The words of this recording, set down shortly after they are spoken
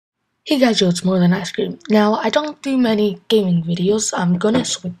Hey guys, yo, it's More Than Ice Cream. Now, I don't do many gaming videos. I'm gonna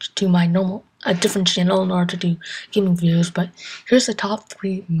switch to my a different channel in order to do gaming videos, but here's the top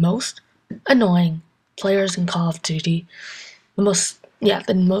 3 most annoying players in Call of Duty. The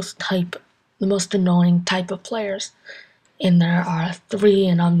most annoying type of players. And there are 3,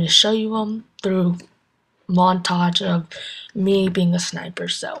 and I'm gonna show you them through montage of me being a sniper.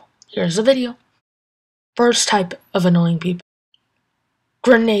 So, here's the video. First type of annoying people: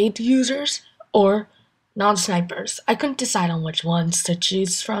 grenade users or non-snipers. I couldn't decide on which ones to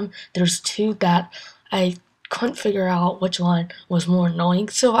choose from. There's 2 that I couldn't figure out which one was more annoying,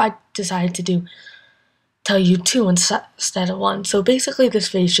 so I decided to tell you 2 instead of 1. So basically this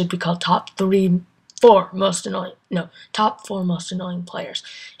video should be called top 4 most annoying players.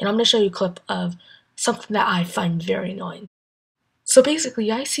 And I'm going to show you a clip of something that I find very annoying. So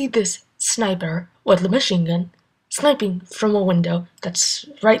basically I see this sniper with a machine gun sniping from a window that's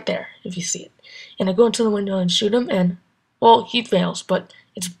right there, if you see it. And I go into the window and shoot him, and, well, he fails, but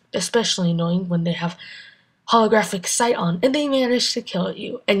it's especially annoying when they have holographic sight on and they manage to kill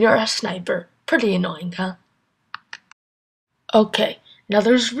you, and you're a sniper. Pretty annoying, huh? Okay, now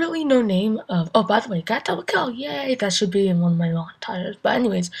there's really no name of, oh, by the way, got double kill, yay, that should be in one of my montages. But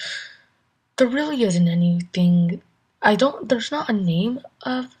anyways, there really isn't anything, there's not a name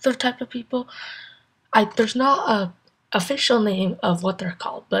of the type of people. There's not a official name of what they're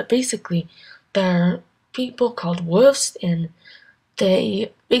called, but basically they're people called wolves, and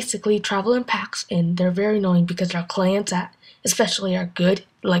they basically travel in packs, and they're very annoying because their clans especially are good,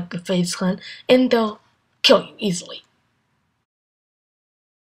 like the FaZe clan, and they'll kill you easily.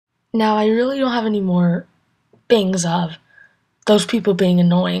 Now, I really don't have any more things of those people being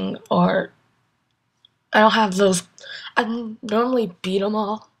annoying, or I don't have those. I normally beat them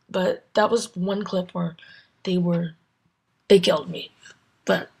all, but that was one clip where they killed me.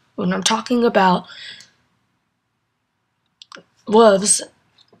 But when I'm talking about wolves,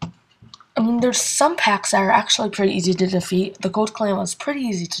 I mean, there's some packs that are actually pretty easy to defeat. The Gold Clan was pretty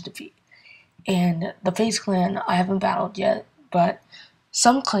easy to defeat, and the FaZe Clan I haven't battled yet, but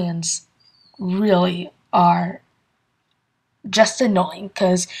some clans really are just annoying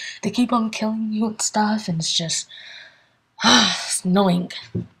because they keep on killing you and stuff, and it's just it's annoying.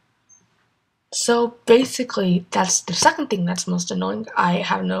 So basically, that's the second thing that's most annoying. I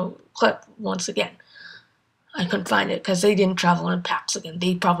have no clip once again. I couldn't find it because they didn't travel in packs again.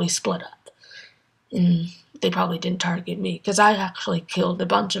 They probably split up. And they probably didn't target me because I actually killed a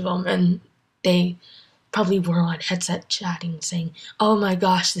bunch of them, and they probably were on headset chatting saying, oh my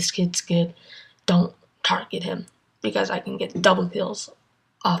gosh, this kid's good. Don't target him because I can get double kills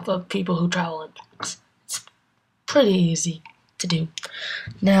off of people who travel in packs. It's pretty easy to do.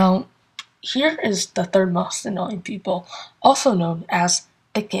 Now, here is the 3rd most annoying people, also known as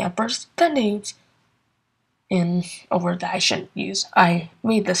the campers, the noobs, in a word that I shouldn't use. I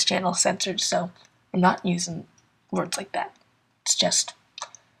made this channel censored, so I'm not using words like that. It's just,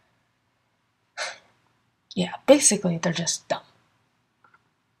 yeah, basically they're just dumb.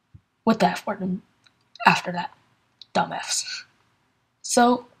 With the F word after that, dumb Fs.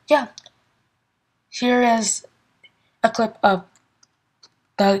 So, yeah, here is a clip of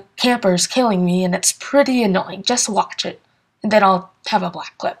the campers killing me, and it's pretty annoying. Just watch it, and then I'll have a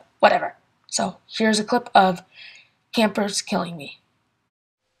black clip, whatever. So here's a clip of campers killing me.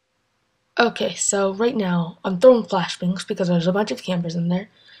 Okay, so right now I'm throwing flashbangs because there's a bunch of campers in there,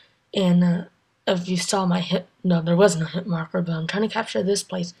 and if you saw my hit, no, there wasn't a hit marker, but I'm trying to capture this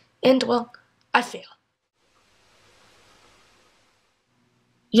place, and well, I fail.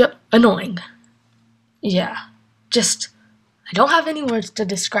 Yep, annoying. Yeah, just, I don't have any words to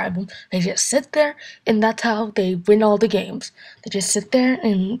describe them. They just sit there, and that's how they win all the games. They just sit there,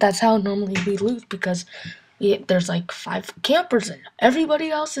 and that's how normally we lose because there's like 5 campers, and everybody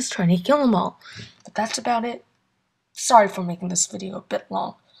else is trying to kill them all. But that's about it. Sorry for making this video a bit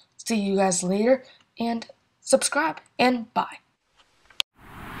long. See you guys later, and subscribe, and bye.